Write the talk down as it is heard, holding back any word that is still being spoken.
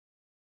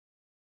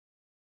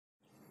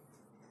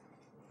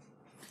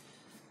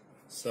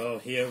So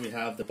here we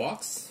have the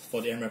box for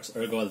the MX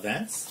Ergo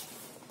Advance,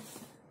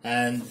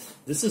 and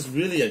this is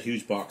really a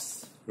huge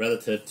box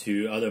relative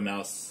to other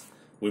mouse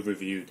we've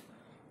reviewed.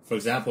 For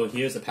example,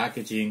 here's the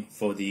packaging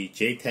for the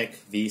JTech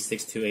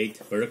V628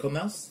 vertical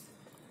mouse,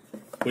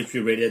 which we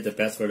rated the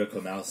best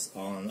vertical mouse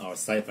on our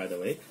site, by the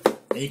way.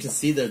 And you can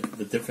see the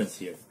difference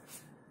here.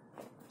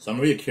 So I'm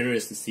really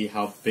curious to see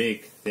how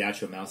big the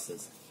actual mouse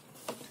is.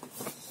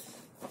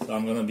 So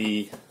I'm going to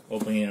be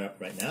opening it up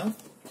right now.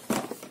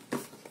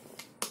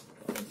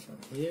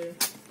 From here.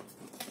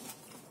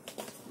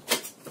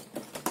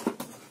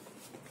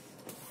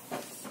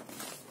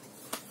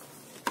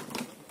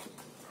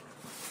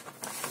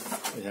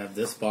 We have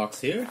this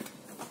box here.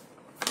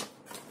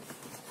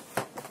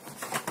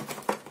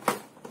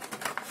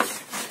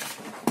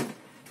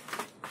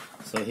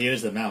 So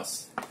here's the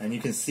mouse, and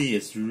you can see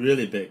it's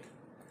really big.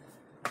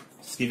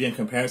 Just to give you a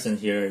comparison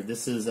here,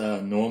 this is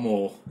a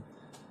normal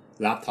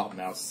laptop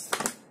mouse,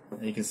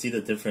 and you can see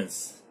the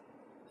difference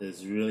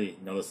is really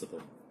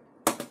noticeable.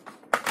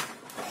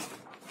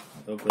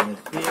 Open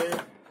it here.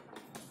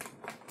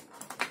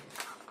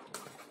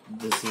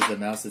 This is the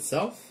mouse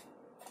itself.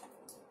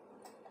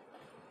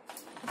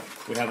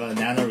 We have a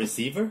nano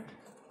receiver.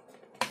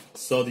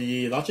 So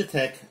the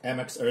Logitech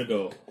MX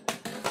Ergo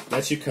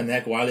lets you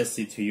connect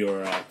wirelessly to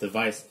your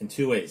device in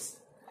two ways,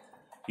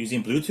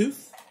 using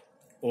Bluetooth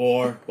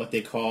or what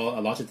they call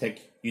a Logitech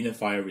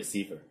unifier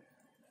receiver.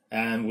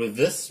 And with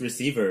this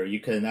receiver, you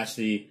can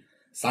actually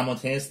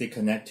simultaneously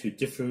connect to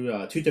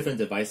two different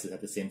devices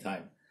at the same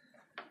time.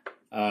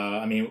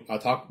 I'll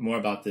talk more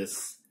about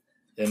this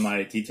in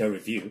my detailed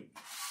review,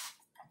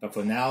 but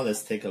for now,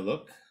 let's take a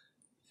look.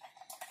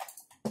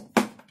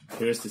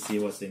 Curious to see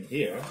what's in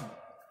here.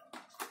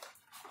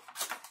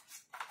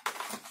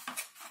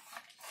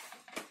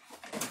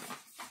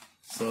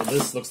 So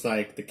this looks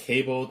like the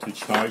cable to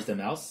charge the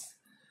mouse.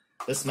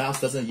 This mouse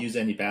doesn't use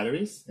any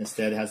batteries.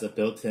 Instead, it has a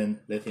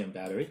built-in lithium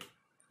battery.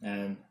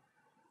 And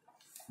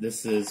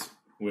this is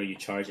where you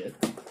charge it.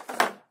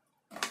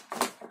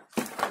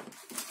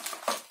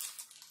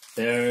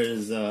 There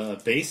is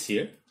a base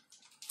here.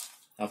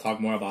 I'll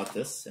talk more about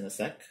this in a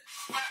sec.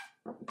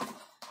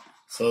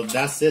 So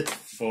that's it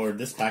for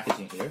this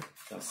packaging here.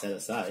 I'll set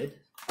aside.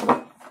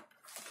 I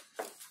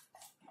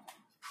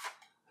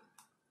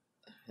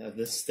have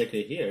this sticker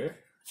here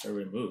to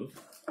remove.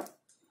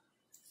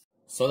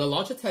 So the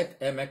Logitech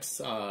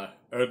MX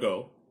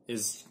Ergo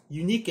is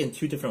unique in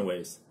two different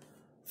ways.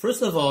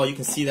 First of all, you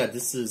can see that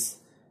this is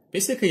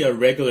basically a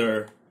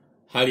regular,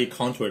 highly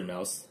contoured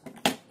mouse.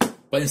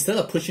 But instead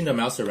of pushing the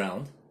mouse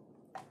around,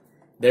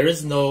 there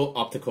is no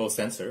optical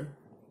sensor.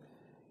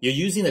 You're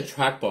using a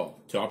trackball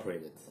to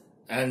operate it.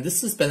 And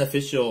this is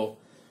beneficial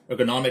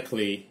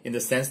ergonomically in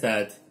the sense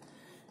that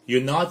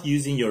you're not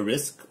using your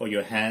wrist or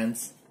your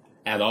hands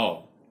at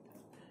all.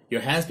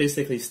 Your hands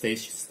basically stay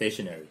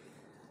stationary.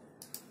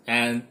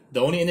 And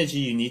the only energy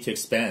you need to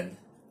expend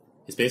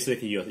is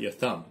basically your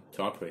thumb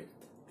to operate it.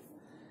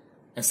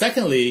 And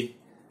secondly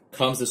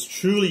comes this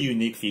truly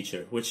unique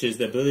feature, which is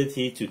the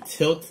ability to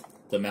tilt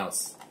the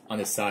mouse on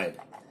its side.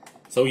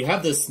 So we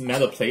have this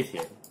metal plate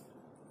here.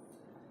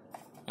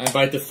 And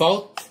by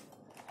default,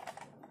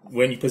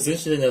 when you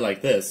position it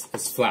like this,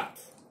 it's flat.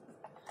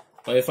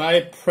 But if I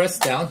press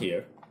down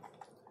here,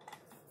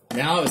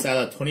 now it's at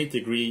a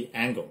 20-degree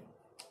angle.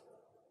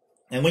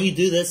 And when you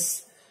do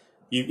this,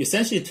 you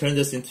essentially turn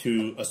this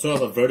into a sort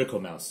of a vertical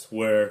mouse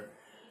where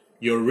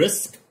your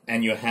wrist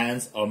and your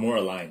hands are more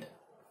aligned.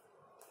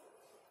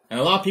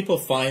 And a lot of people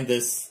find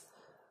this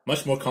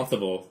much more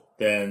comfortable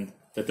than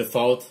the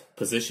default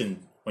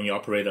position when you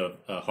operate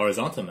a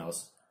horizontal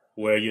mouse,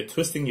 where you're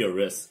twisting your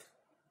wrist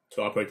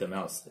to operate the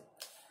mouse.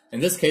 In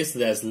this case,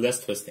 there's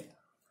less twisting,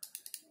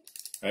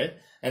 right?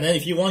 And then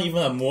if you want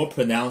even a more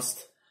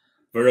pronounced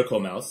vertical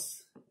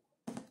mouse,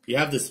 you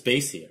have this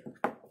base here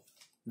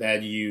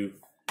that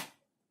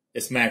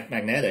it's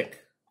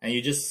magnetic, and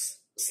you just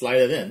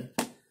slide it in,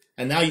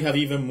 and now you have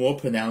even more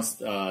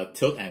pronounced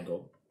tilt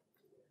angle.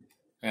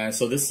 And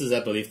so this is, I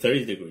believe,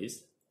 30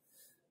 degrees.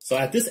 So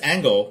at this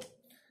angle,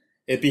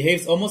 it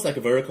behaves almost like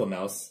a vertical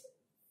mouse,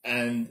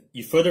 and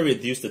you further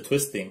reduce the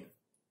twisting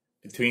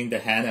between the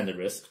hand and the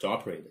wrist to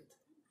operate it.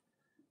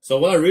 So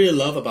what I really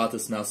love about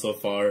this mouse so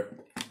far,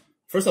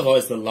 first of all,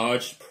 is the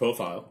large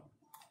profile,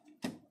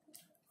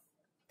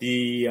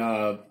 the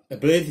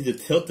ability to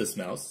tilt this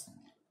mouse,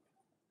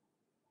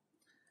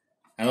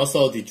 and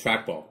also the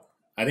trackball.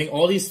 I think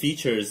all these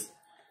features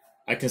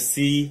I can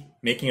see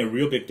making a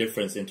real big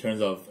difference in terms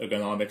of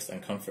ergonomics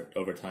and comfort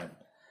over time.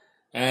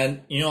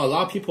 And a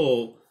lot of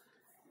people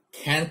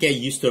can't get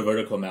used to a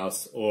vertical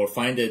mouse or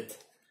find it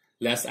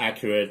less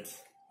accurate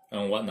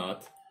and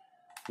whatnot.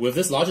 With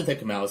this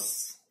Logitech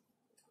mouse,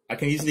 I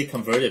can easily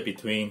convert it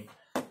between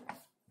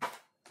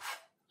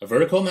a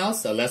vertical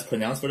mouse, a less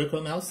pronounced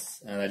vertical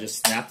mouse, and I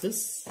just snap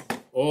this,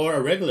 or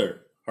a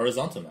regular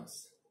horizontal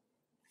mouse.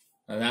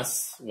 And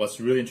that's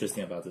what's really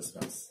interesting about this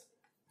mouse.